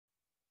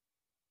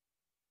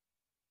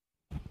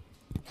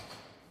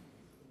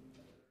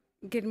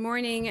Good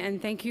morning, and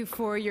thank you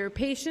for your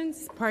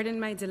patience. Pardon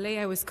my delay,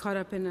 I was caught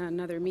up in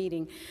another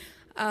meeting.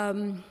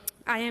 I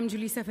am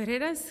Julissa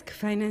Ferreras,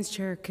 Finance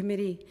Chair,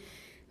 Committee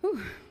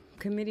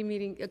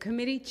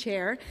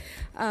Chair.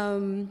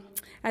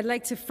 I'd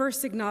like to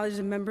first acknowledge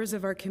the members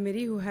of our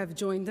committee who have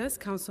joined us,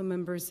 Council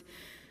Members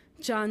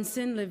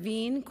Johnson,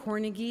 Levine,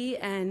 Cornegie,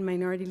 and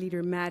Minority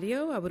Leader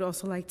Mario. I would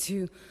also like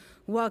to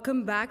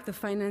welcome back the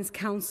Finance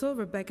Counsel,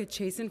 Rebecca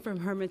Chasen, from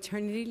her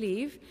maternity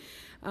leave.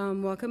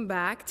 Welcome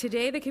back.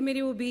 Today, the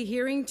committee will be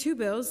hearing two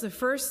bills. The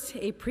first,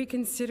 a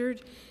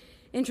pre-considered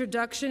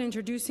introduction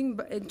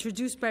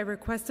introduced by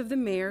request of the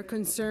mayor,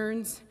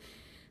 concerns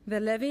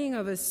the levying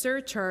of a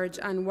surcharge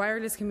on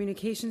wireless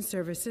communication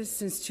services.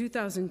 Since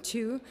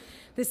 2002,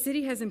 the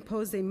city has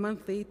imposed a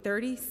monthly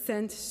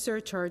 30-cent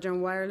surcharge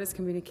on wireless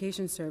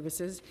communication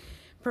services,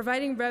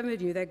 providing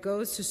revenue that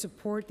goes to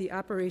support the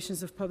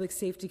operations of public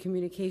safety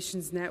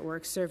communications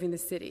networks serving the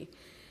city.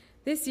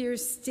 This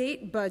year's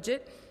state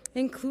budget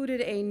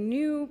included a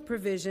new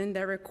provision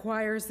that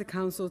requires the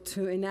council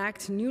to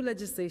enact new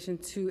legislation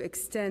to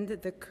extend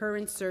the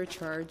current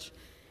surcharge,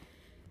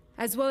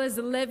 as well as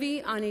the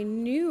levy on a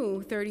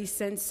new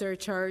 30-cent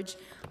surcharge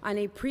on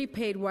any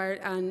prepaid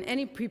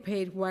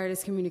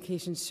wireless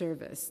communication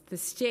service. The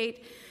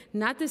state,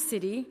 not the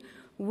city,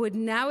 would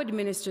now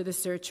administer the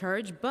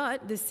surcharge,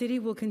 but the city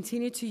will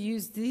continue to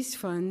use these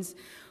funds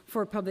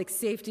for public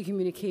safety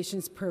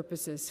communications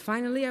purposes.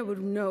 Finally, I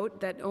would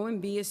note that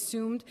OMB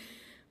assumed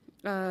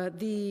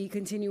the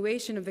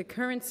continuation of the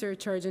current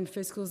surcharge in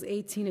fiscal's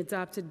 18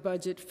 adopted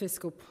budget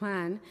fiscal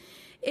plan.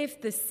 If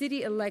the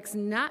city elects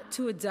not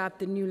to adopt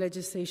the new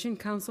legislation,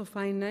 Council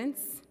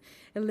Finance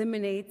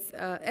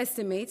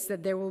estimates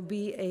that there will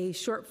be a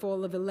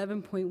shortfall of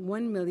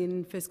 $11.1 million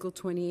in fiscal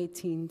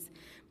 2018's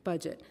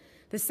budget.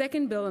 The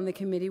second bill on the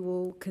committee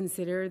will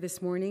consider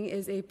this morning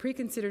is a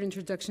pre-considered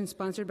introduction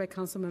sponsored by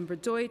Councilmember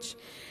Deutsch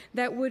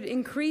that would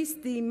increase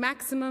the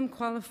maximum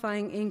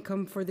qualifying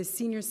income for the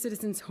senior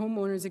citizens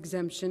homeowners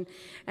exemption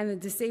and the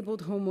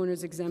disabled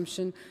homeowners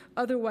exemption,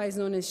 otherwise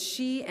known as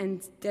SHE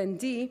and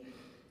D.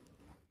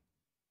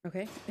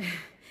 Okay.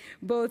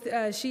 Both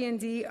SHE and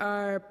D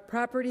are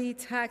property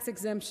tax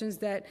exemptions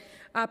that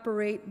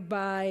operate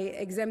by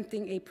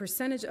exempting a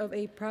percentage of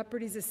a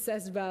property's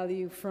assessed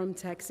value from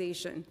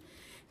taxation.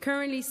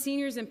 Currently,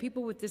 seniors and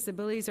people with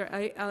disabilities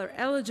are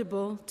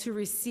eligible to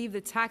receive the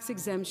tax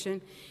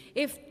exemption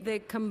if the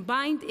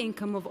combined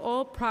income of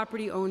all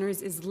property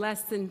owners is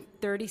less than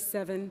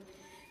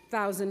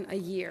 $37,000 a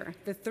year.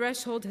 The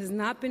threshold has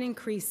not been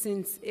increased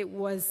since it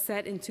was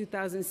set in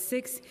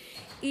 2006,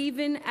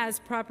 even as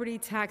property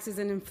taxes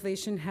and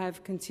inflation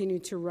have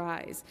continued to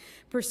rise.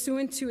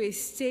 Pursuant to a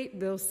state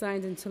bill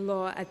signed into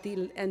law at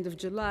the end of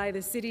July,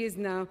 the city is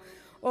now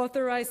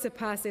authorized to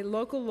pass a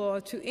local law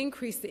to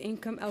increase the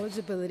income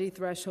eligibility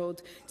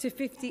threshold to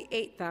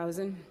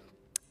 $58,000,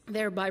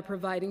 thereby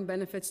providing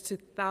benefits to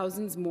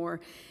thousands more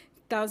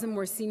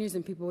seniors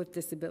and people with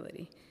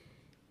disability.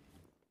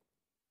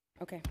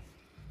 Okay.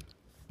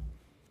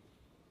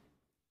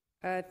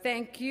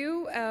 Thank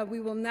you.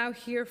 We will now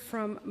hear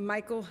from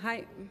Michael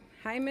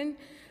Hyman,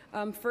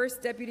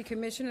 First Deputy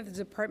Commissioner of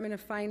the Department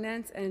of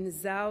Finance, and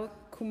Zao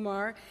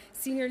Kumar,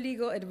 Senior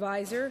Legal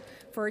Advisor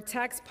for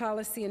Tax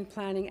Policy and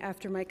Planning,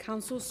 after my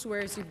counsel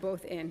swears you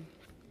both in.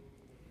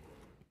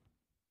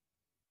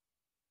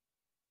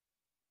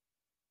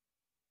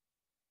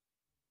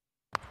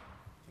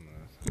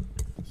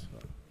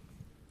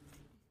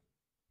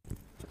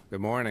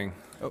 Good morning.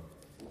 Oh,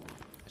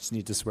 I just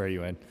need to swear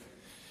you in.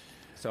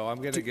 So I'm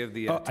going to give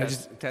the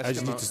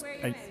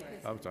testimony.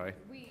 I'm sorry.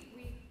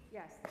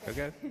 Yes.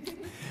 Okay.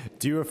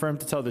 Do you affirm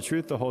to tell the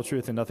truth, the whole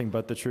truth, and nothing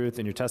but the truth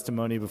in your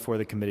testimony before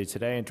the committee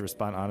today, and to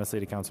respond honestly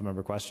to council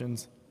member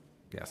questions?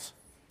 Yes.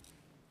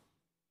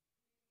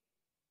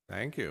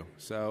 Thank you.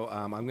 So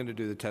I'm going to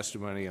do the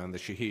testimony on the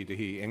Shahid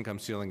Dahi income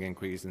ceiling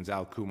increase, and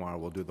Zal Kumar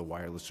will do the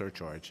wireless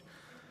surcharge.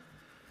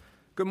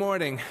 Good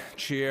morning,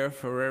 Chair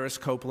Ferreras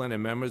Copeland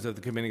and members of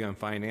the Committee on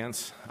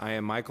Finance. I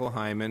am Michael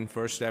Hyman,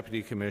 First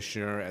Deputy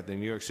Commissioner at the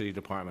New York City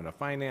Department of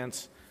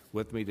Finance.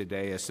 With me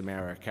today is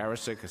Samara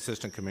Karasik,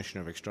 Assistant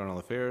Commissioner of External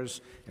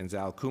Affairs, and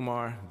Zal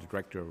Kumar, the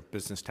Director of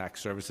Business Tax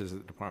Services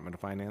at the Department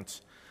of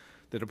Finance.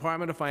 The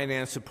Department of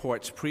Finance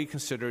supports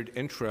pre-considered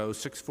Intro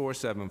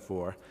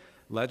 6474,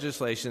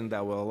 legislation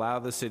that will allow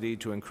the city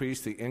to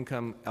increase the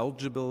income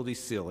eligibility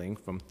ceiling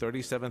from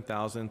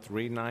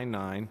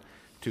 $37,399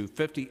 to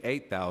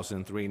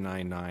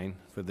 $58,399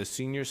 for the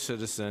senior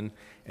citizen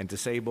and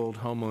disabled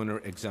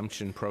homeowner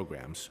exemption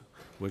programs,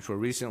 which were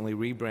recently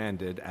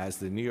rebranded as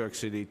the New York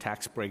City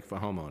Tax Break for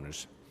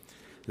Homeowners.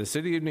 The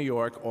City of New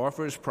York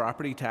offers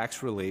property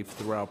tax relief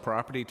through our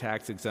property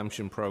tax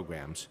exemption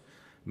programs.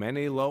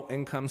 Many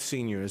low-income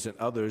seniors and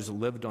others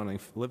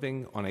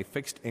living on a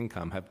fixed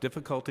income have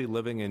difficulty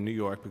living in New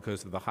York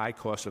because of the high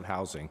cost of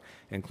housing,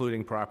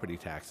 including property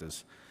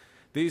taxes.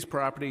 These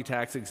property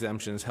tax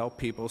exemptions help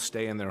people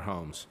stay in their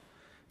homes.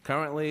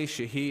 Currently,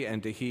 Shahee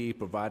and Dahi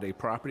provide a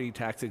property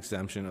tax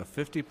exemption of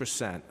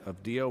 50%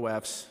 of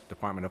DOF's,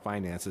 Department of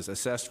Finance's,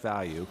 assessed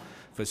value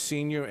for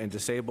senior and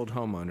disabled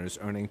homeowners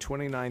earning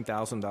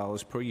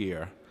 $29,000 per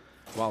year,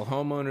 while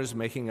homeowners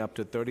making up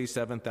to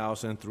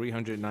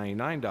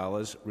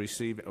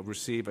 $37,399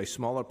 receive a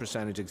smaller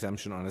percentage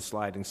exemption on a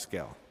sliding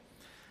scale.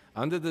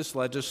 Under this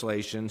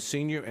legislation,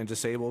 senior and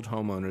disabled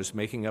homeowners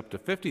making up to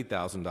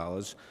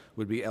 $50,000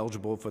 would be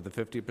eligible for the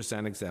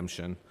 50%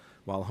 exemption,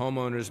 while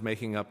homeowners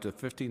making up to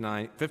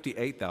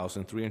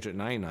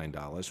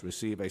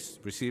 $58,399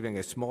 receiving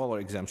a smaller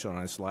exemption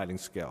on a sliding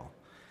scale.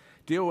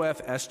 DOF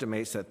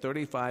estimates that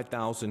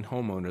 35,000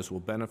 homeowners will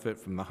benefit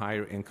from the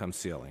higher income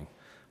ceiling.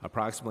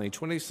 Approximately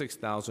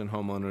 26,000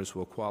 homeowners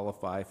will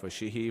qualify for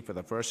Shahee for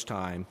the first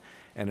time,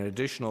 and an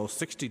additional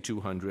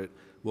 6,200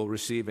 will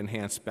receive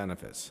enhanced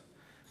benefits.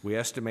 We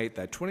estimate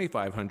that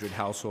 2,500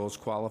 households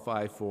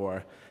qualify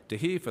for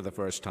Dahi for the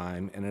first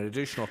time, and an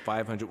additional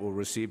 500 will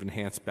receive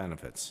enhanced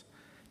benefits.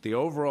 The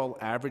overall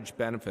average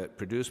benefit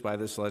produced by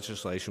this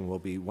legislation will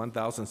be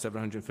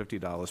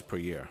 $1,750 per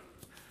year,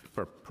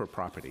 per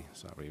property,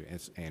 sorry,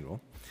 it's annual.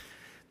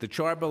 The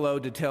chart below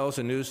details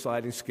a new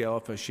sliding scale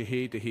for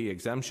Shahee Dahi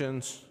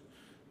exemptions.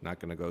 Not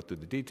going to go through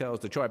the details.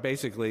 The chart,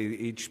 basically,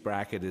 each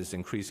bracket is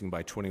increasing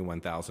by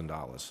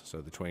 $21,000.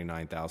 So the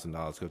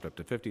 $29,000 goes up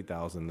to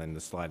 $50,000, then the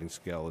sliding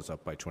scale is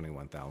up by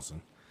 $21,000.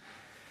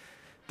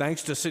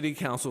 Thanks to City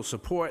Council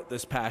support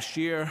this past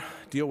year,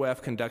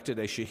 DOF conducted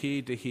a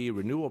Shahee Dahi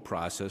renewal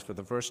process for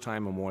the first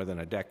time in more than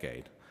a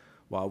decade.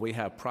 While we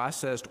have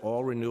processed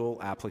all renewal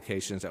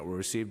applications that were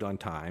received on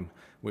time,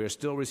 we are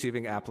still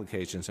receiving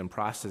applications and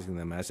processing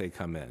them as they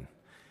come in.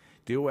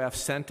 DOF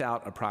sent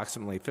out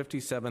approximately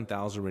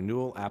 57,000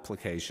 renewal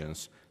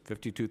applications,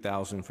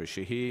 52,000 for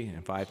Shahee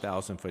and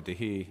 5,000 for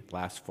Dahi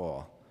last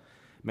fall.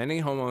 Many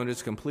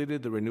homeowners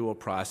completed the renewal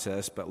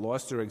process but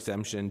lost their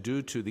exemption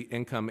due to the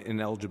income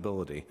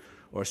ineligibility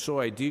or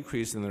saw a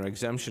decrease in their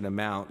exemption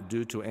amount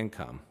due to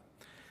income.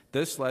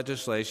 This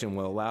legislation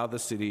will allow the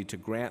city to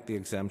grant the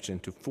exemption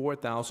to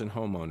 4,000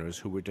 homeowners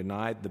who were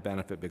denied the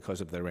benefit because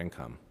of their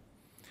income.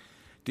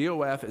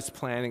 DOF is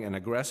planning an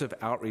aggressive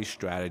outreach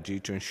strategy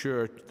to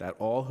ensure that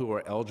all who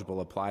are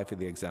eligible apply for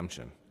the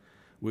exemption.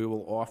 We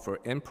will offer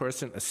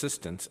in-person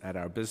assistance at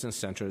our business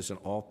centers in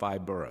all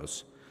 5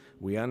 boroughs.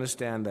 We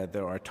understand that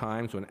there are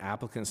times when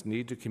applicants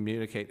need to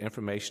communicate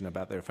information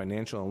about their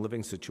financial and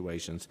living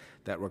situations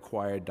that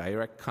require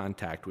direct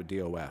contact with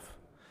DOF.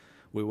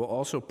 We will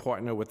also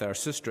partner with our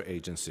sister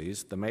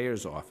agencies, the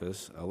Mayor's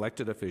Office,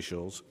 elected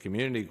officials,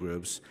 community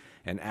groups,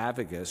 and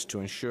advocates to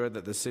ensure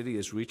that the city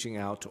is reaching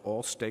out to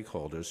all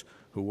stakeholders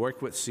who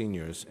work with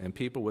seniors and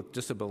people with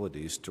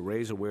disabilities to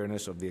raise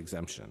awareness of the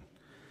exemption.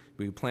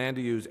 We plan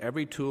to use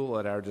every tool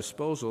at our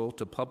disposal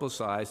to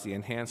publicize the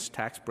enhanced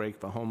tax break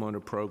for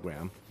homeowner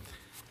program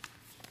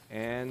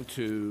and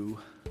to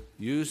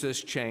use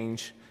this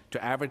change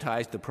to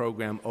advertise the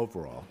program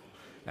overall.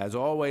 As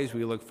always,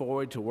 we look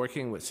forward to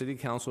working with City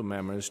Council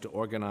members to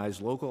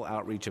organize local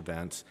outreach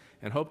events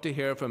and hope to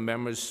hear from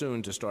members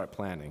soon to start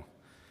planning.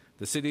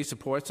 The city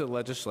supports the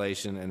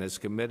legislation and is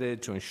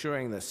committed to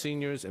ensuring that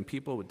seniors and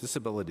people with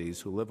disabilities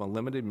who live on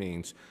limited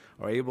means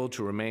are able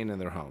to remain in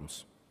their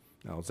homes.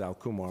 Now, Zal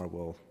Kumar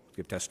will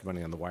give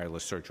testimony on the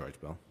wireless surcharge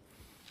bill.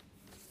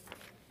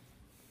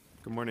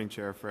 Good morning,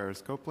 Chair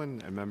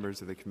Ferris-Copeland and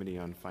members of the Committee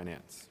on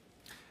Finance.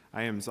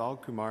 I am Zal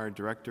Kumar,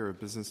 Director of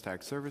Business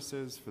Tax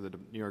Services for the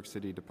New York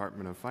City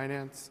Department of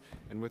Finance,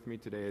 and with me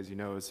today, as you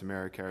know, is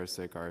Samara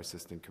Karasik, our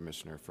Assistant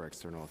Commissioner for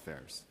External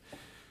Affairs.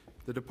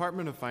 The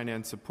Department of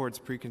Finance supports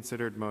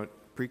Preconsidered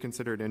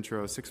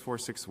Intro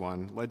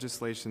 6461,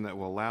 legislation that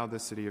will allow the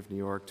City of New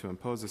York to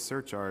impose a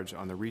surcharge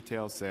on the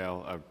retail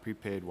sale of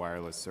prepaid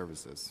wireless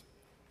services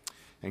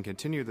and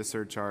continue the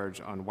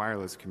surcharge on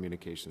wireless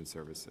communication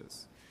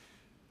services.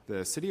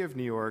 The City of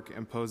New York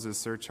imposes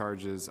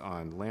surcharges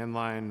on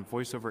landline,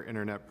 voice-over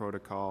internet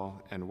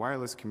protocol, and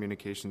wireless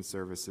communication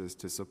services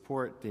to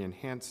support the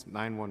enhanced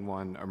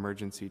 911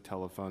 emergency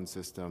telephone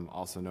system,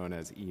 also known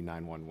as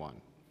E911.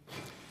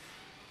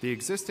 The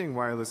existing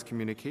wireless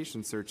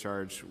communication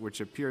surcharge,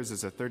 which appears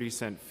as a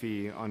 30-cent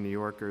fee on New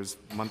Yorkers'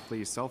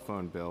 monthly cell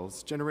phone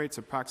bills, generates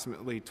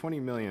approximately $20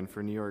 million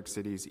for New York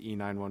City's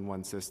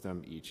E911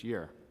 system each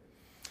year.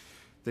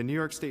 The New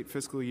York State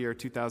fiscal year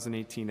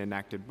 2018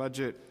 enacted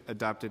budget,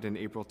 adopted in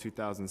April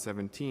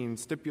 2017,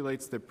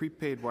 stipulates that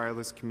prepaid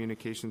wireless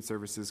communication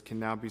services can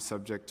now be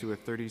subject to a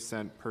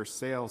 30-cent per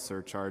sale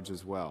surcharge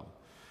as well.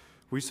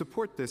 We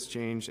support this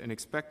change and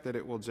expect that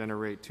it will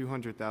generate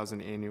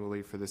 $200,000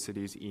 annually for the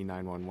city's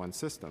E911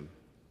 system.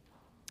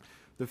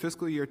 The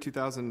fiscal year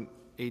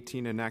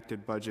 2018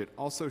 enacted budget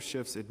also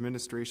shifts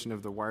administration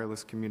of the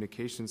wireless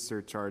communications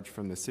surcharge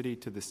from the city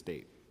to the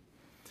state.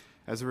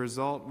 As a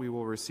result, we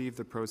will receive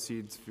the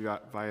proceeds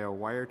via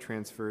wire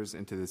transfers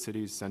into the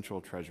city's central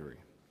treasury.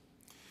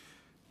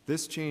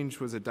 This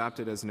change was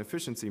adopted as an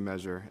efficiency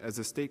measure as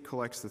the state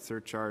collects the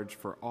surcharge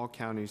for all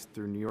counties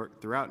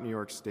throughout New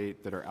York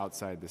State that are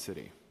outside the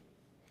city.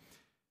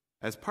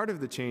 As part of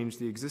the change,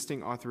 the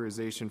existing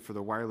authorization for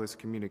the wireless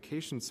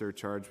communication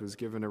surcharge was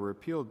given a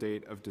repeal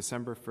date of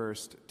December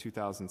 1st,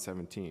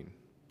 2017.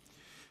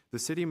 The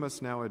city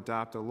must now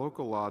adopt a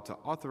local law to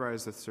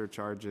authorize the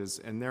surcharges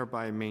and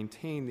thereby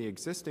maintain the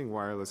existing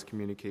wireless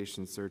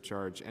communication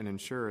surcharge and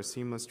ensure a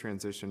seamless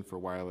transition for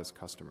wireless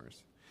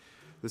customers.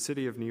 The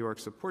City of New York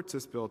supports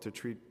this bill to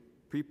treat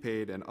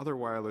prepaid and other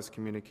wireless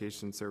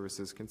communication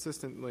services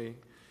consistently,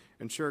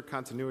 ensure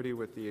continuity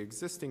with the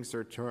existing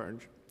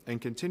surcharge, and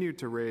continue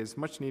to raise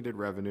much-needed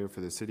revenue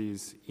for the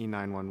city's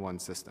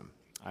E911 system.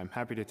 I'm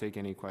happy to take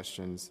any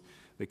questions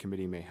the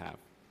committee may have.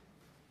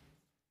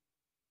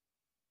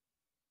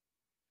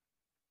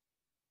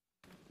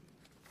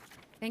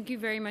 Thank you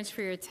very much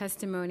for your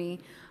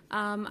testimony.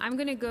 I'm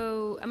going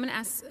to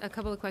ask a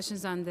couple of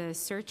questions on the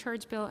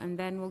surcharge bill, and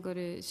then we'll go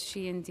to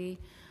She and D.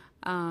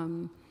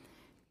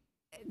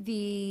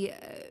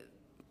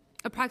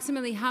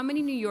 Approximately how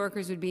many New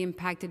Yorkers would be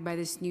impacted by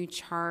this new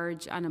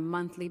charge on a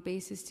monthly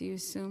basis, do you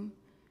assume?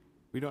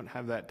 We don't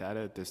have that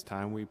data at this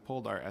time. We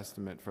pulled our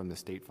estimate from the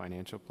state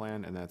financial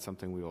plan, and that's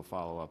something we will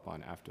follow up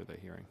on after the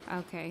hearing.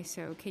 Okay,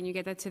 so can you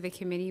get that to the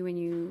committee when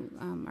you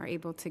are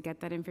able to get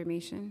that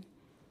information?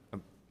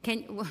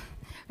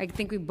 I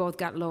think we both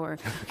got lower.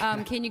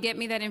 Can you get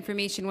me that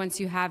information once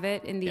you have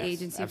it in the Yes,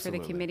 agency absolutely.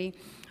 for the committee?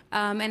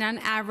 And on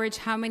average,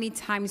 how many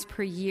times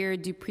per year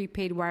do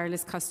prepaid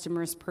wireless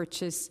customers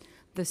purchase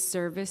the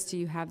service? Do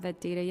you have that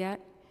data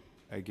yet?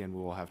 Again, we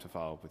will have to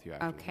follow up with you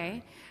after the Okay.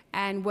 hearing.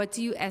 And what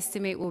do you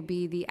estimate will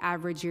be the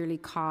average yearly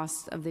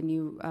cost of the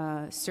new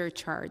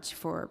surcharge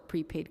for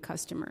prepaid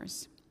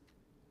customers?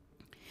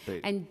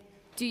 And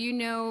do you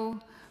know,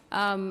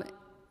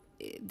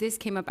 this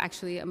came up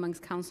actually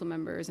amongst council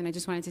members, and I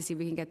just wanted to see if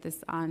we can get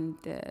this on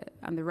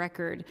the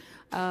record.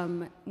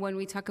 When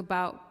we talk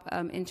about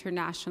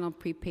international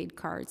prepaid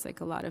cards,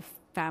 like a lot of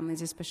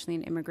families, especially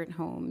in immigrant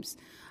homes,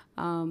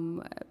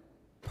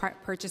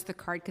 purchase the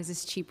card because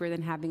it's cheaper than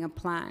having a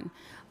plan.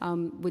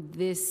 Would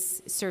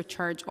this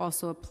surcharge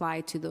also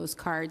apply to those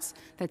cards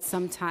that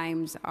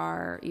sometimes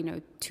are,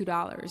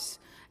 $2,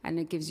 and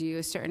it gives you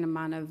a certain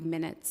amount of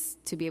minutes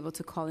to be able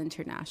to call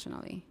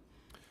internationally?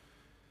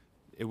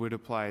 It would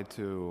apply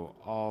to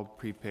all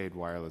prepaid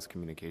wireless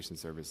communication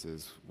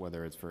services,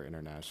 whether it's for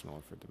international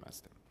or for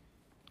domestic.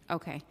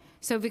 Okay,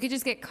 so if we could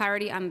just get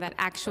clarity on that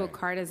actual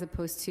card as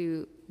opposed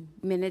to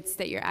minutes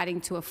that you're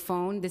adding to a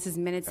phone. This is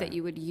minutes that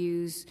you would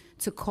use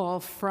to call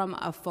from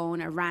a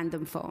phone, a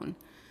random phone.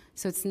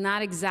 So it's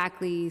not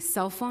exactly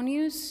cell phone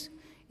use,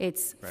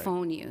 it's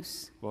phone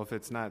use. Well, if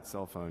it's not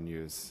cell phone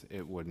use,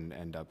 it wouldn't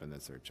end up in the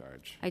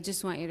surcharge. I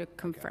just want you to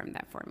confirm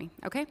that for me.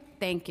 Okay,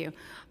 thank you.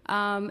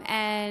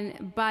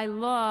 And by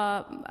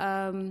law,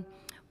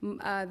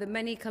 the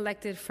money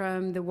collected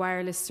from the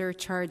wireless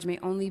surcharge may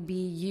only be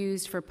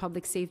used for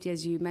public safety,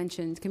 as you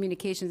mentioned,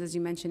 communications, as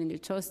you mentioned in your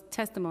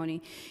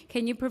testimony.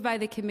 Can you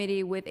provide the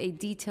committee with a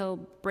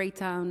detailed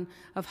breakdown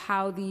of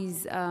how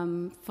these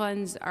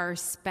funds are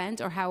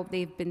spent or how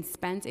they've been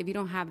spent? If you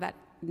don't have that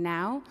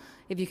now,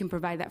 if you can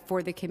provide that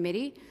for the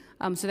committee,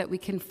 so that we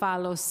can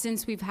follow,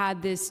 since we've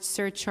had this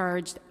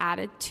surcharge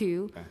added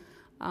to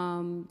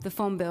the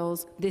phone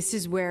bills, this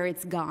is where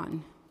it's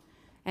gone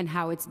and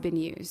how it's been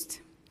used.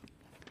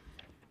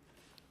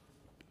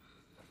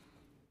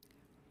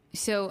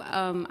 So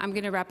I'm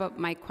going to wrap up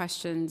my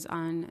questions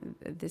on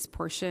this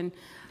portion.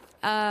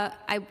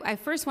 I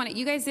first wanted,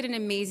 you guys did an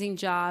amazing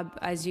job,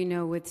 as you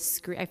know, with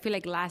screen. I feel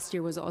like last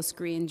year was all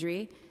screen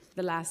injury,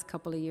 the last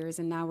couple of years,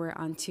 and now we're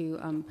on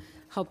to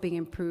helping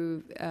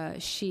improve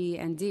She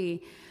and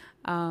D.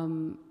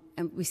 And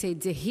we say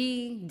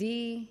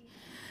D.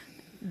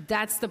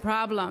 That's the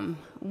problem.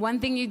 One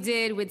thing you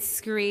did with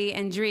Scree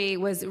and Dree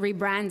was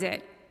rebrand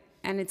it,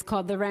 and it's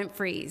called the rent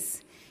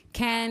freeze.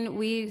 Can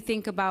we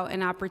think about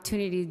an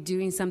opportunity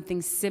doing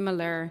something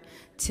similar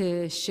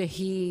to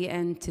Shahi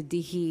and to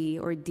Dihi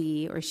or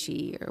D or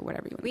She or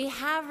whatever you want? We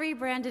have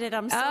rebranded it.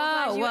 I'm so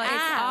glad you asked.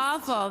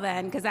 It's awful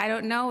then because I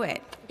don't know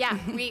it. Yeah,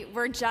 we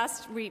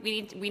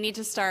need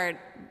to start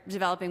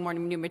developing more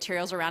new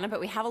materials around it, but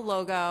we have a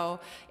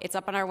logo. It's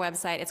up on our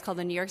website. It's called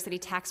the New York City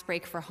Tax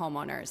Break for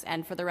Homeowners.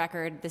 And for the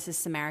record, this is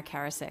Samara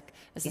Karasik,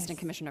 Assistant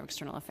Commissioner of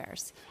External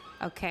Affairs.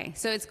 Okay,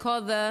 so it's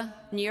called the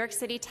New York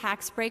City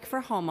Tax Break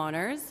for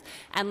Homeowners.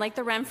 And like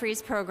the Rent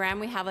Freeze program,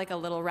 we have like a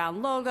little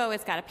round logo.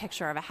 It's got a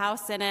picture of a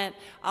house in it.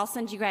 I'll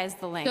send you guys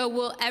the link. So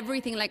will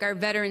everything, like our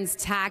veterans'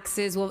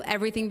 taxes, will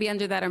everything be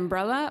under that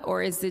umbrella,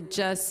 or is it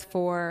just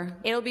for?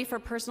 It'll be for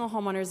personal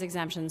homeowners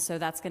exemptions. So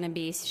that's going to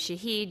be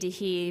Shahi,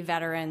 Dihi,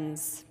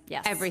 veterans,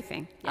 yes.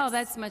 Everything. Yes. Oh,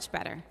 that's much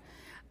better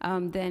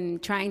than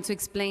trying to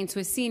explain to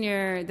a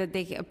senior that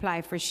they can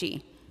apply for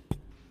She.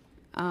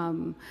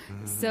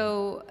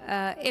 So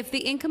if the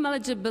income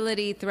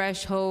eligibility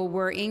threshold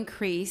were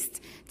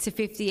increased to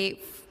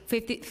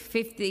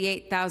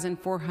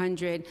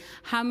 58,400,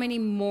 how many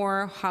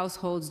more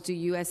households do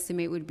you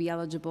estimate would be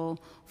eligible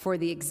for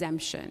the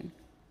exemption?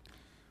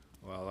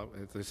 Well,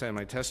 as I said in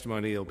my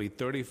testimony, it'll be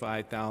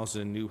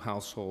 35,000 new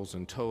households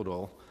in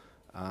total.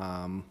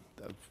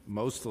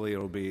 Mostly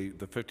it'll be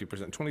the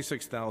 50%,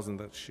 26,000,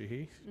 that's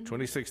Shahi?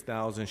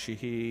 26,000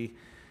 Shahi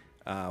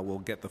will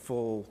get the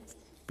full,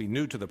 be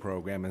new to the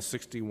program, and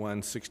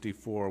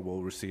 6164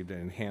 will receive an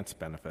enhanced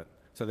benefit.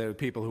 So there are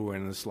people who are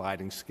in the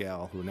sliding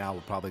scale who now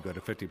will probably go to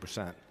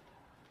 50%.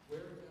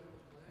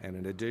 And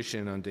in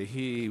addition, on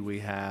Dahi, we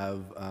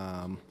have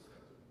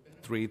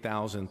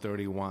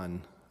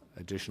 3,031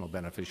 additional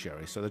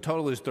beneficiaries. So the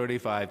total is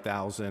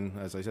 35,000.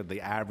 As I said,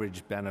 the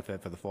average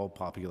benefit for the full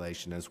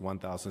population is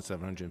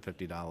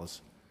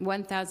 $1,750.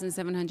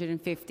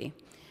 1,750.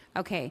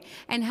 Okay.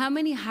 And how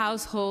many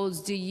households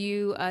do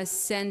you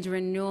send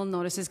renewal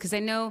notices? Because I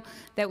know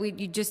that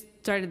you just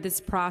started this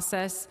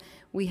process.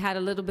 We had a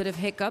little bit of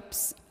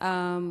hiccups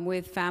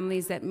with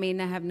families that may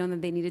not have known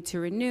that they needed to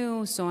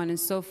renew, so on and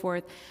so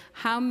forth.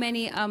 How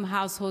many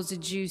households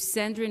did you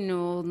send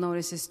renewal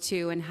notices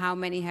to, and how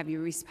many have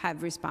you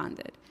have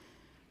responded?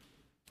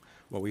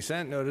 Well, we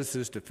sent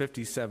notices to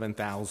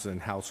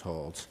 57,000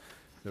 households.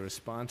 The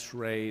response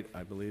rate,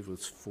 I believe,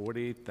 was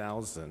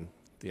 40,000.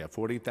 Yeah,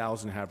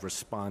 40,000 have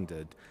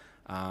responded.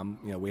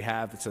 We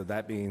have, so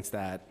that means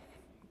that,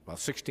 well,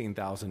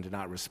 16,000 did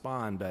not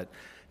respond, but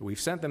we've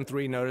sent them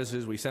 3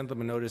 notices. We sent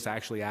them a notice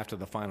actually after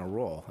the final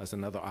rule as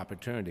another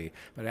opportunity.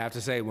 But I have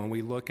to say, when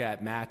we look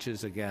at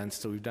matches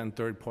against, so we've done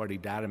third-party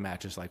data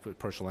matches like with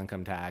personal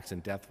income tax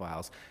and death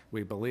files,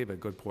 we believe a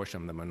good portion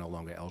of them are no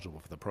longer eligible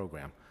for the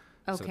program.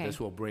 Okay. So this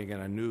will bring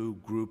in a new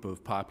group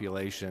of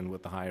population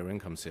with the higher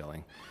income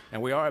ceiling.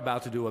 And we are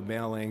about to do a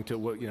mailing to,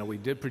 we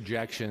did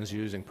projections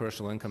using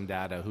personal income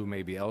data who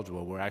may be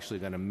eligible. We're actually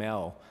going to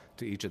mail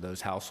to each of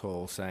those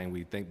households saying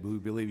we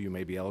believe you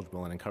may be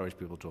eligible and encourage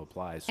people to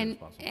apply as soon as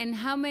possible. And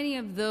how many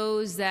of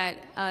those that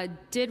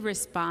did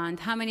respond,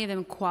 how many of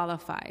them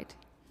qualified?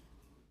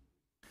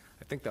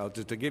 I think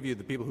just to give you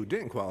the people who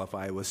didn't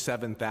qualify, it was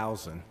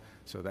 7,000.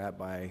 So that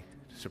by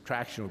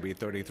subtraction would be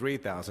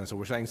 33,000. So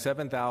we're saying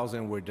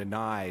 7,000 were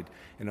denied,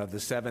 and of the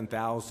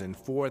 7,000,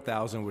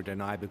 4,000 were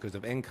denied because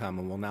of income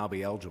and will now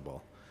be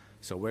eligible.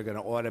 So we're going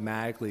to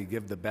automatically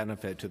give the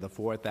benefit to the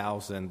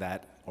 4,000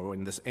 that are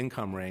in this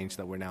income range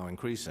that we're now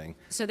increasing.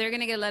 So they're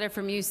going to get a letter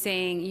from you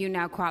saying you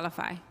now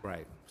qualify.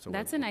 Right. So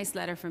that's a nice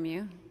letter from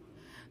you.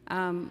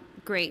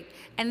 Great.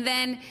 And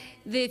then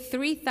the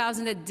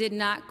 3,000 that did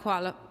not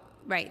qualify.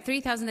 Right,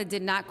 3,000 that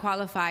did not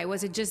qualify,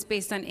 was it just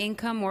based on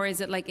income, or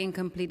is it like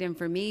incomplete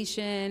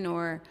information,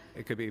 or?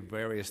 It could be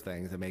various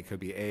things. It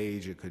could be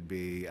age, it could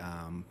be,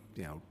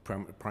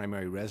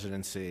 primary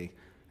residency.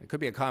 It could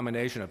be a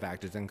combination of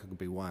factors, income could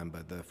be one,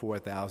 but the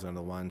 4,000 are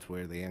the ones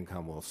where the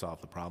income will solve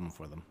the problem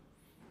for them.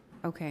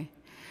 Okay.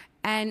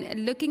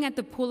 And looking at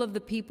the pool of the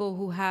people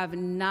who have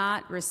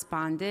not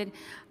responded,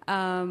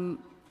 I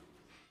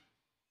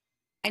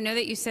know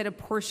that you said a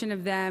portion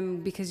of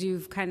them, because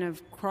you've kind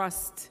of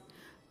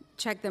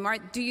check them.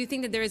 Do you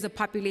think that there is a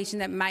population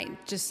that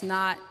might just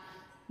not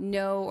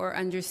know or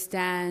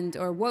understand,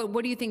 or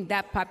what do you think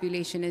that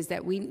population is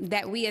that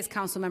we as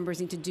council members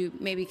need to do,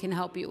 maybe can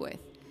help you with?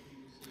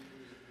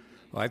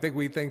 Well, I think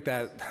we think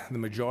that the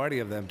majority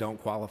of them don't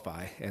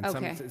qualify. And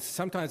Okay.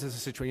 sometimes it's a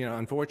situation,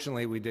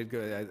 unfortunately, we did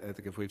go, I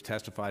think if we've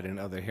testified in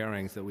other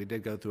hearings, that we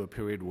did go through a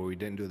period where we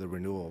didn't do the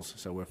renewals.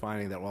 So we're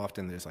finding that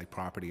often there's like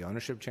property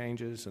ownership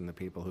changes, and the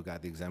people who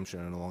got the exemption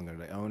are no longer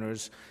the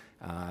owners.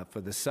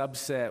 For the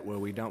subset where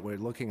we're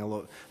looking a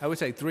little, I would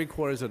say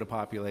 3/4 of the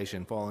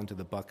population fall into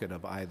the bucket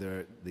of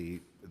either the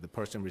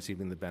person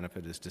receiving the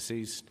benefit is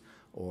deceased,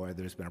 or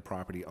there's been a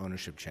property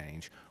ownership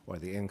change, or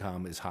the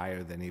income is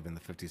higher than even the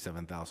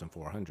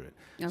 $57,400.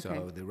 Okay.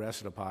 So the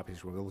rest of the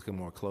population, we're looking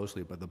more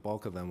closely, but the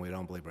bulk of them we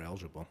don't believe are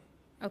eligible.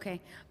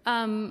 Okay.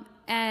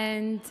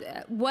 And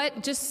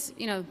what, just,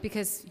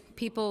 because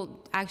people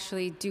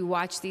actually do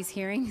watch these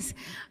hearings,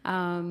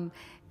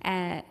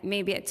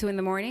 maybe at 2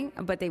 a.m,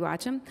 but they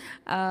watch them.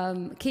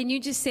 Can you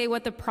just say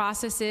what the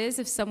process is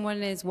if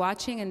someone is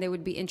watching and they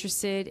would be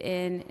interested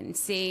in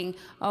seeing,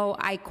 oh,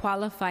 I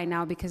qualify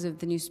now because of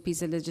the new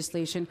piece of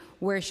legislation?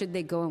 Where should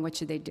they go and what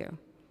should they do?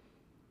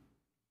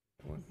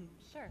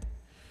 Sure.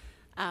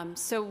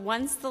 So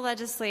once the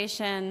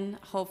legislation,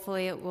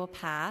 hopefully it will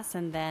pass,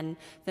 and then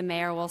the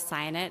mayor will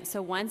sign it.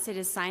 So once it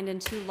is signed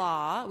into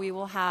law, we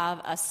will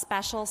have a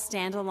special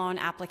standalone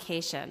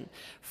application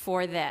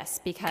for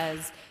this,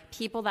 because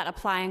people that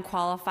apply and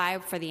qualify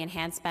for the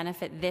enhanced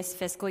benefit this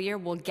fiscal year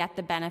will get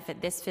the benefit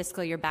this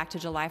fiscal year back to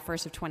July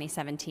 1st of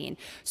 2017.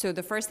 So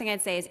the first thing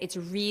I'd say is it's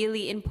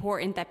really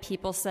important that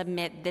people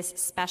submit this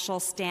special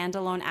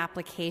standalone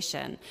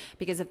application,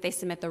 because if they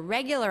submit the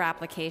regular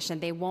application,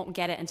 they won't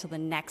get it until the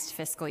next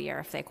fiscal year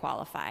if they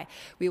qualify.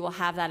 We will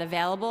have that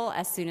available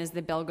as soon as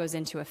the bill goes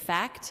into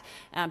effect.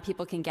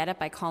 People can get it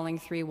by calling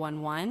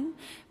 311.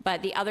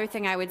 But the other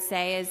thing I would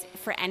say is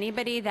for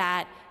anybody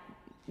that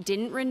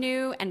didn't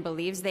renew and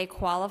believes they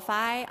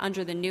qualify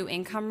under the new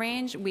income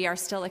range, we are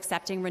still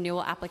accepting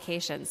renewal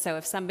applications. So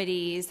if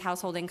somebody's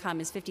household income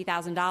is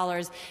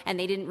 $50,000 and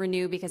they didn't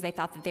renew because they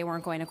thought that they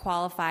weren't going to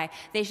qualify,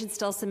 they should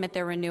still submit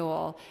their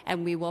renewal,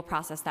 and we will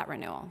process that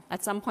renewal.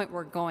 At some point,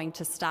 we're going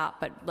to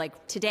stop, but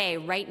like today,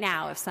 right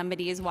now, if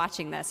somebody is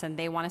watching this and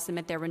they want to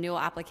submit their renewal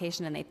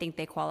application and they think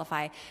they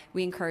qualify,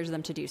 we encourage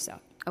them to do so.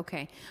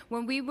 Okay.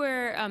 When we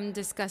were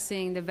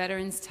discussing the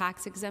veterans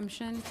tax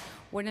exemption,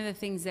 one of the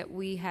things that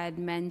we had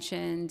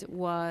mentioned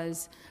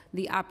was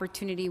the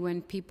opportunity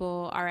when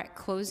people are at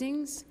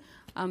closings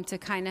to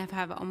kind of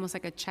have almost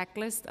like a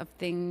checklist of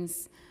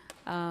things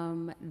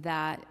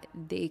that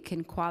they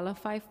can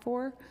qualify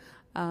for.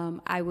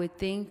 I would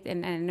think,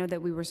 and I know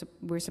that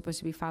we're supposed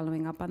to be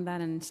following up on that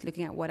and just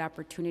looking at what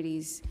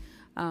opportunities,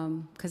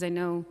 because I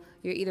know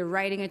you're either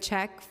writing a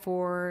check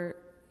for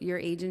your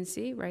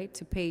agency, right,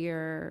 to pay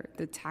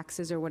the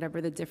taxes or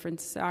whatever the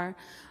differences are.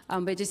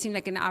 But it just seemed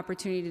like an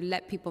opportunity to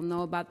let people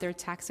know about their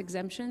tax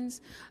exemptions.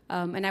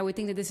 And I would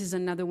think that this is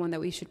another one that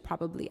we should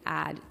probably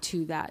add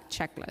to that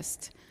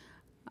checklist.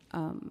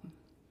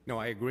 No,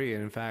 I agree.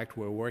 And in fact,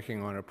 we're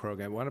working on a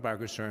program. One of our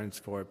concerns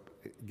for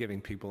giving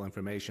people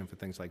information for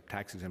things like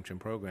tax exemption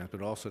programs,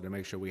 but also to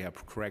make sure we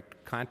have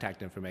correct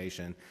contact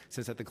information,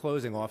 since at the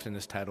closing, often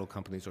as title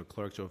companies or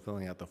clerks are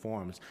filling out the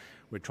forms,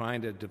 we're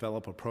trying to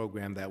develop a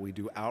program that we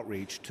do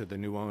outreach to the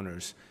new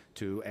owners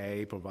to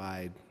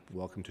provide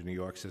welcome to New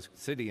York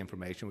City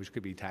information, which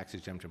could be tax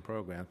exemption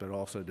programs, but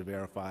also to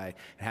verify and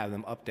have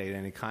them update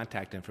any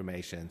contact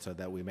information so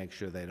that we make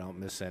sure they don't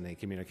miss any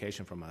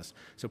communication from us.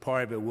 So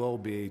part of it will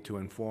be to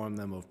inform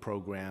them of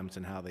programs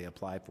and how they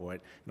apply for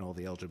it and all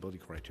the eligibility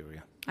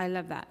criteria. I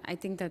love that. I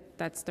think that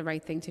that's the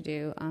right thing to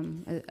do.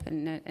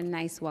 A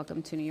nice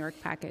welcome to New York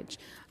package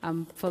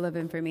full of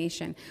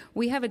information.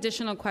 We have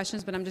additional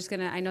questions, but I'm just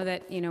I know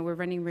that, we're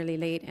running really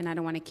late and I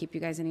don't want to keep you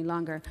guys any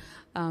longer.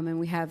 And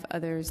we have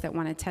others that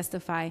want to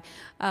testify.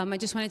 I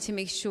just wanted to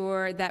make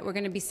sure that we're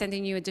going to be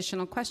sending you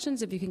additional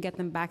questions. If you can get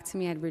them back to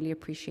me, I'd really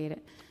appreciate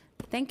it.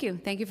 Thank you.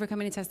 Thank you for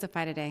coming to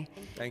testify today.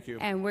 Thank you.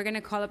 And we're going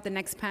to call up the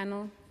next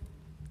panel.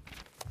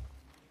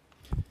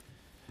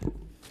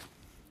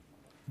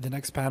 The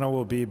next panel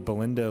will be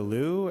Belinda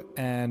Liu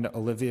and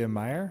Olivia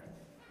Meyer.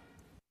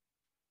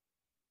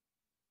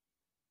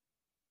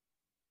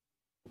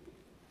 If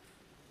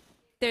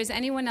there's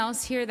anyone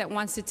else here that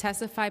wants to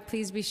testify,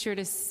 please be sure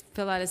to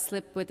fill out a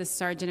slip with the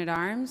Sergeant at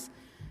Arms.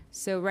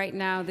 So right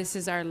now, this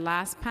is our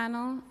last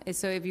panel.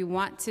 So if you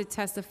want to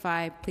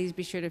testify, please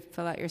be sure to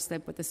fill out your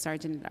slip with the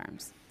Sergeant at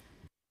Arms.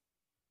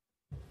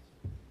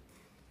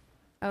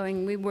 Oh,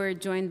 and we were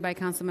joined by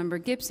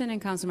Councilmember Gibson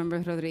and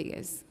Councilmember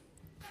Rodriguez.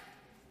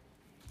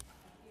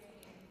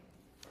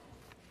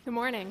 Good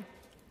morning.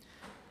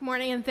 Good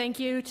morning, and thank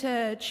you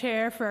to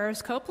Chair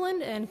Ferris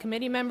Copeland and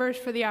committee members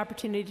for the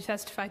opportunity to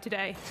testify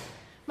today.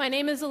 My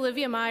name is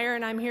Olivia Meyer,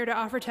 and I'm here to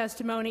offer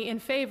testimony in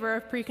favor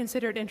of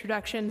Preconsidered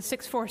Introduction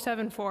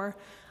 6474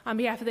 on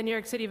behalf of the New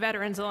York City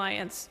Veterans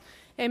Alliance,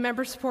 a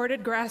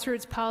member-supported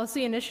grassroots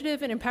policy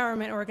initiative and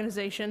empowerment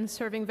organization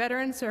serving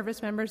veteran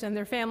service members and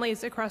their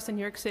families across the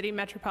New York City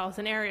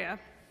metropolitan area.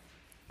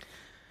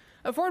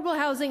 Affordable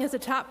housing is a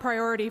top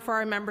priority for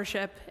our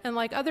membership, and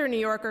like other New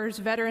Yorkers,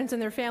 veterans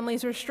and their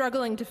families are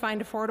struggling to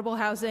find affordable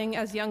housing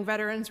as young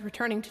veterans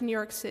returning to New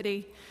York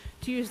City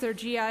to use their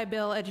GI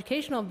Bill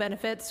educational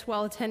benefits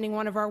while attending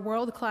one of our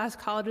world-class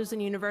colleges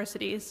and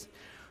universities,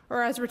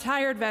 or as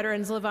retired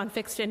veterans live on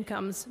fixed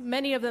incomes,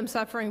 many of them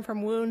suffering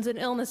from wounds and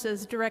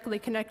illnesses directly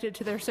connected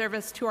to their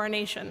service to our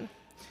nation.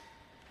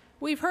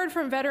 We've heard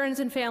from veterans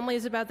and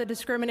families about the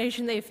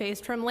discrimination they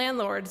faced from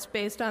landlords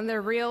based on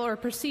their real or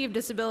perceived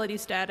disability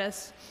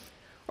status,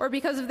 or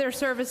because of their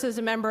service as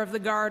a member of the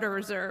Guard or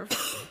Reserve.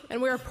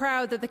 And we are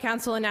proud that the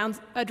Council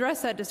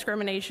addressed that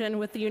discrimination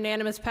with the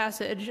unanimous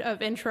passage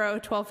of Intro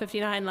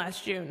 1259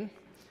 last June.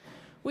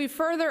 We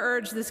further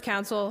urge this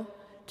Council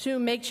to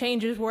make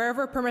changes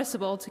wherever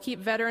permissible to keep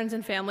veterans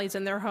and families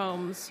in their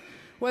homes,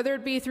 whether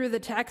it be through the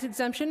tax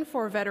exemption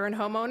for veteran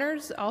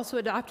homeowners, also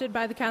adopted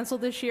by the Council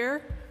this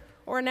year,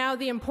 or now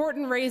the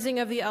important raising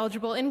of the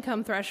eligible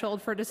income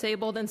threshold for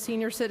disabled and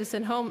senior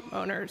citizen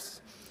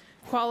homeowners,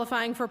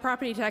 qualifying for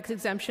property tax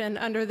exemption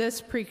under this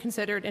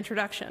preconsidered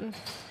introduction.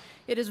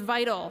 It is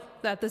vital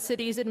that the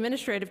city's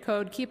administrative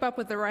code keep up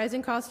with the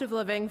rising cost of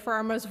living for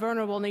our most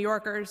vulnerable New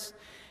Yorkers,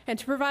 and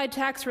to provide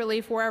tax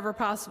relief wherever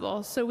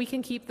possible so we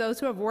can keep those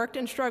who have worked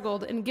and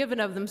struggled and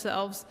given of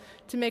themselves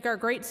to make our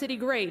great city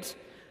great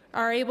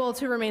are able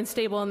to remain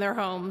stable in their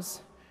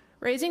homes.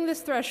 Raising this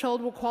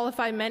threshold will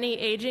qualify many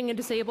aging and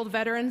disabled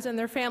veterans and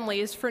their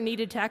families for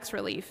needed tax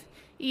relief,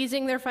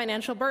 easing their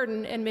financial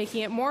burden and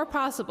making it more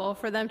possible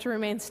for them to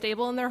remain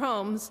stable in their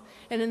homes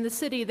and in the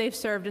city they've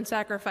served and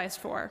sacrificed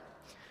for.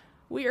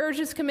 We urge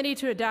this committee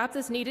to adopt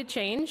this needed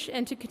change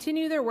and to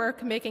continue their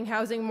work making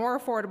housing more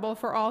affordable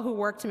for all who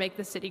work to make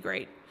the city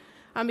great.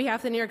 On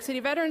behalf of the New York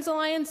City Veterans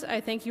Alliance, I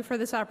thank you for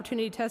this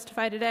opportunity to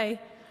testify today.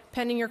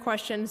 Pending your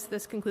questions,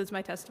 this concludes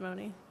my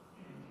testimony.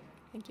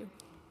 Thank you.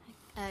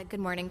 Good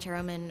morning,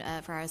 Chairwoman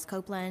Ferraris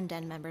Copeland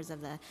and members of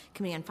the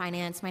Committee on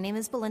Finance. My name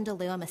is Belinda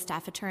Liu. I'm a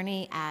staff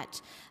attorney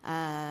at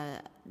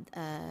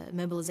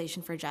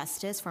Mobilization for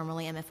Justice,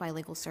 formerly MFY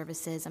Legal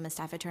Services. I'm a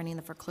staff attorney in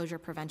the Foreclosure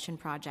Prevention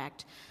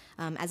Project.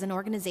 As an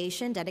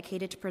organization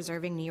dedicated to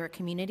preserving New York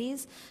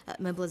communities,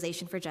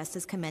 Mobilization for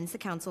Justice commends the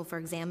Council for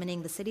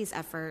examining the city's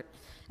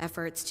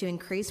efforts to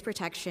increase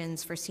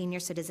protections for senior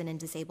citizen and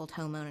disabled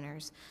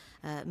homeowners.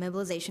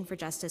 Mobilization for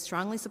Justice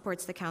strongly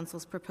supports the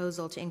Council's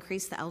proposal to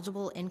increase the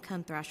eligible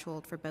income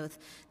threshold for both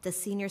the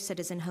senior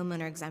citizen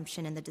homeowner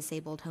exemption and the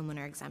disabled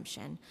homeowner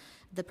exemption.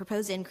 The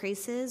proposed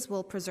increases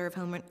will preserve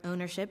home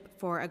ownership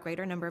for a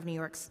greater number of New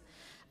York's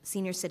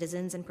senior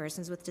citizens and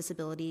persons with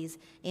disabilities,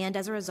 and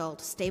as a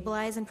result,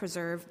 stabilize and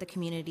preserve the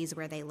communities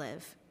where they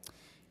live.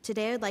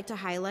 Today, I'd like to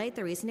highlight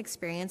the recent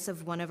experience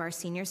of one of our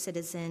senior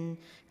citizen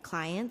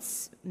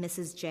clients,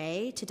 Mrs.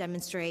 J, to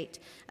demonstrate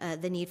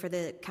the need for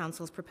the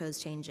Council's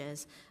proposed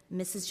changes.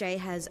 Mrs. J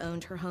has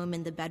owned her home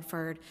in the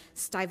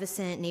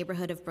Bedford-Stuyvesant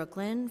neighborhood of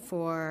Brooklyn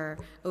for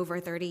over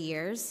 30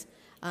 years.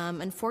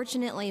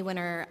 Unfortunately, when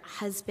her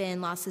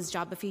husband lost his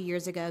job a few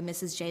years ago,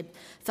 Mrs. J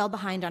fell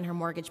behind on her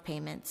mortgage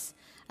payments.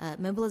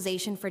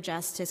 Mobilization for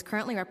Justice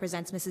currently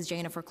represents Mrs. J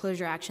in a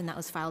foreclosure action that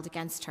was filed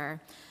against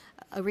her.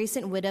 A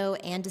recent widow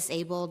and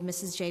disabled,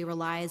 Mrs. J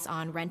relies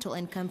on rental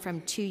income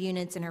from 2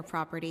 units in her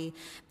property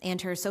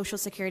and her Social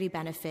Security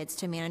benefits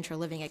to manage her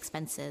living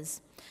expenses.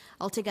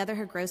 Altogether,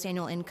 her gross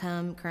annual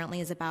income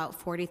currently is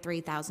about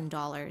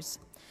 $43,000.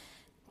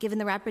 Given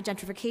the rapid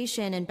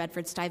gentrification in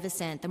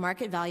Bedford-Stuyvesant, the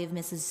market value of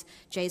Mrs.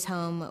 J's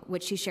home,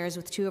 which she shares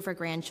with 2 of her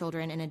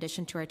grandchildren in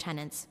addition to her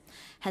tenants,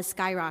 has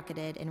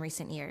skyrocketed in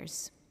recent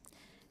years.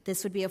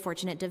 This would be a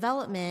fortunate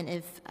development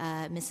if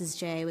Mrs.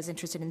 J was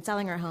interested in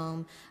selling her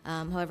home.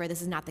 However,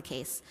 this is not the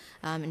case.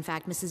 In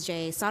fact, Mrs.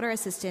 J sought our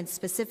assistance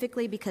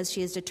specifically because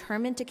she is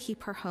determined to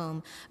keep her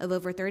home of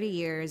over 30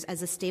 years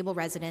as a stable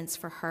residence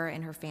for her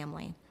and her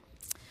family.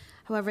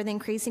 However, the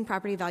increasing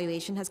property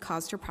valuation has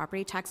caused her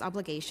property tax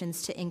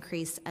obligations to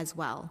increase as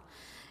well.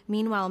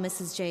 Meanwhile,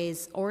 Mrs.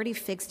 J's already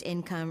fixed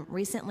income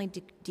recently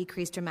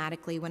decreased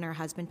dramatically when her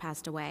husband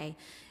passed away,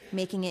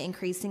 making it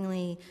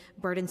increasingly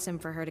burdensome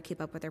for her to keep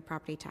up with her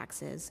property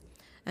taxes.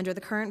 Under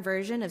the current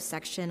version of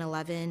Section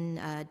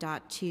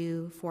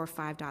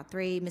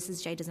 11.245.3,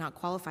 Mrs. J does not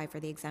qualify for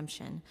the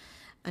exemption.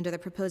 Under the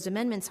proposed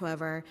amendments,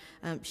 however,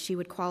 she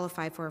would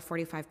qualify for a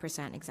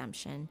 45%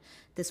 exemption.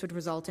 This would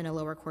result in a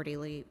lower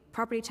quarterly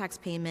property tax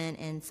payment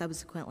and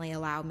subsequently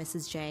allow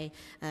Mrs. J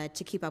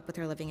to keep up with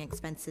her living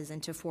expenses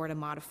and to afford a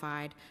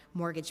modified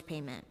mortgage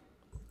payment.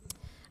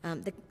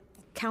 The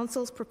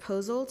Council's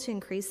proposal to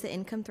increase the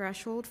income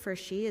threshold for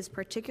SHE is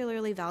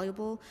particularly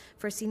valuable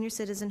for senior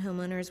citizen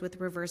homeowners with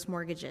reverse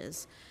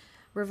mortgages.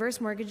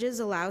 Reverse mortgages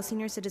allow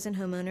senior citizen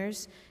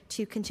homeowners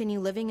to continue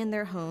living in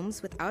their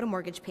homes without a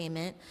mortgage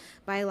payment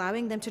by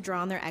allowing them to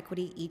draw on their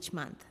equity each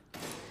month.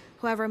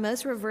 However,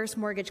 most reverse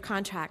mortgage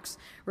contracts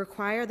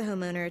require the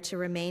homeowner to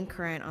remain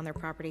current on their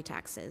property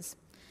taxes.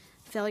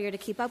 Failure to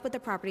keep up with the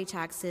property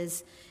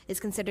taxes is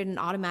considered an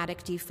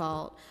automatic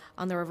default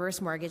on the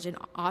reverse mortgage and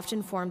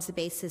often forms the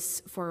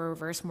basis for a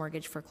reverse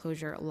mortgage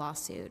foreclosure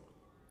lawsuit.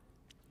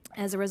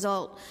 As a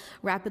result,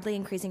 rapidly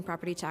increasing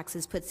property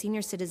taxes put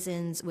senior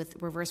citizens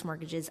with reverse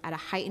mortgages at a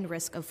heightened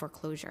risk of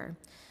foreclosure.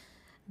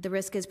 The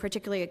risk is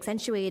particularly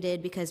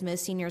accentuated because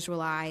most seniors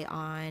rely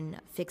on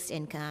fixed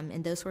income,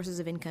 and those sources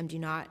of income do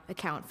not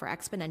account for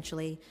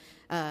exponential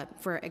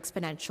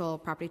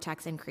property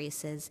tax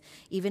increases,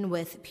 even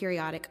with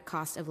periodic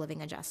cost of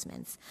living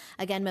adjustments.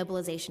 Again,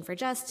 Mobilization for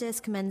Justice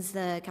commends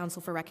the Council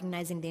for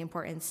recognizing the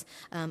importance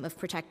of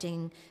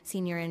protecting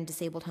senior and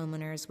disabled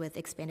homeowners with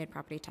expanded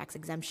property tax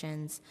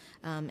exemptions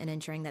and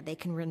ensuring that they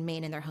can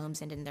remain in their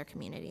homes and in their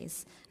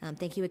communities.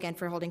 Thank you again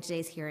for holding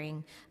today's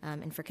hearing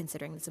and for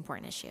considering this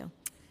important issue.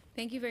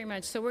 Thank you very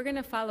much. So we're going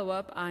to follow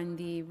up on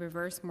the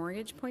reverse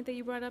mortgage point that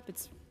you brought up.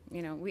 It's,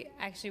 we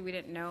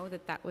didn't know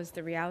that that was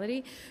the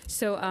reality.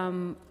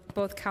 So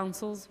both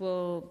councils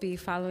will be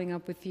following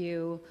up with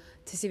you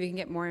to see if we can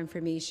get more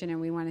information,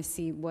 and we want to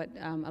see what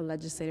a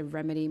legislative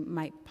remedy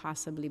might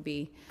possibly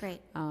be.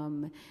 Great.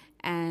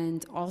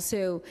 And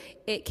also,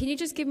 can you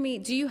just do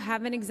you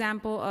have an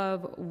example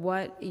of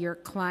what your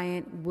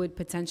client would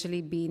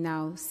potentially be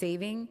now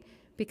saving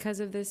because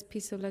of this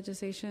piece of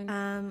legislation?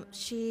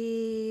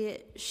 She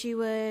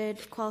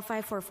would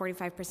qualify for a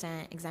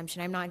 45%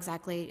 exemption. I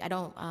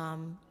don't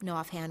know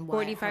offhand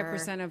what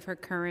 45% of her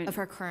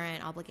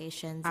current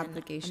obligations. I'm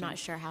not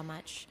sure how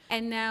much.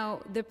 And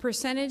now the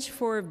percentage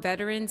for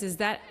veterans, is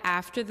that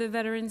after the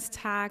veterans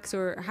tax,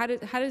 or how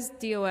does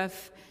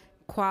DOF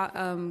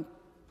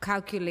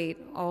calculate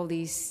all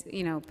these,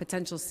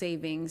 potential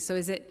savings? So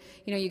is it,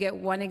 you get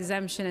one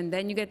exemption and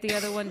then you get the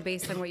other one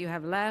based on what you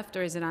have left,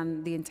 or is it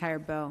on the entire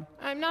bill?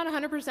 I'm not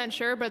 100%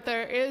 sure, but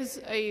there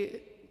is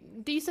a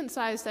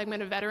decent-sized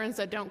segment of veterans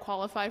that don't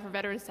qualify for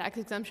veterans tax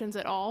exemptions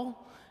at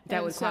all.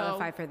 That would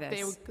qualify for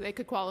this? They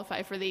could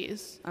qualify for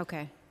these.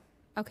 Okay.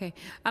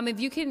 If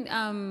you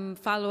can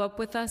follow up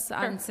with us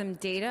on some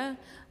data,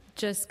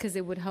 just because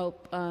it would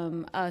help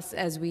us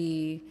as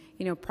we,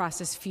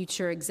 process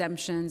future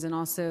exemptions and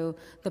also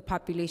the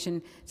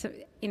population. So,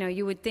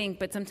 you would think,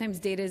 but sometimes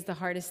data is the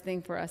hardest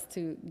thing for us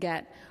to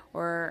get,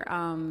 or,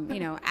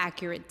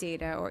 accurate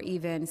data, or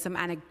even some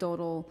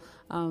anecdotal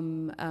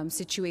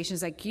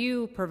situations like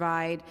you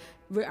provide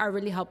are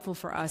really helpful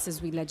for us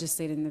as we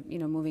legislate in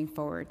the, moving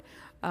forward.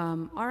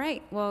 All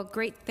right. Well,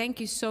 great.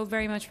 Thank you so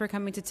very much for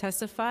coming to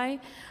testify.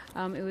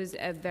 It was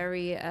a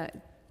very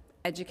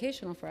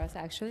educational for us,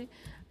 actually.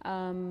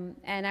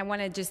 And I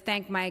want to just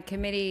thank my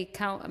committee.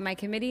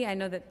 I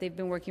know that they've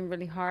been working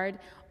really hard,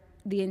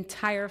 the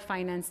entire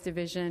Finance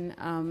Division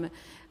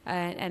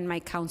and my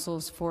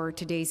councils for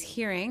today's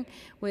hearing.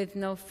 With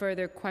no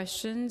further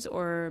questions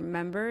or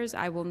members,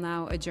 I will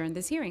now adjourn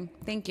this hearing.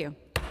 Thank you.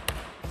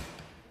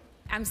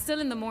 I'm still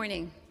in the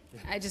morning,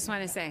 I just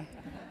want to say.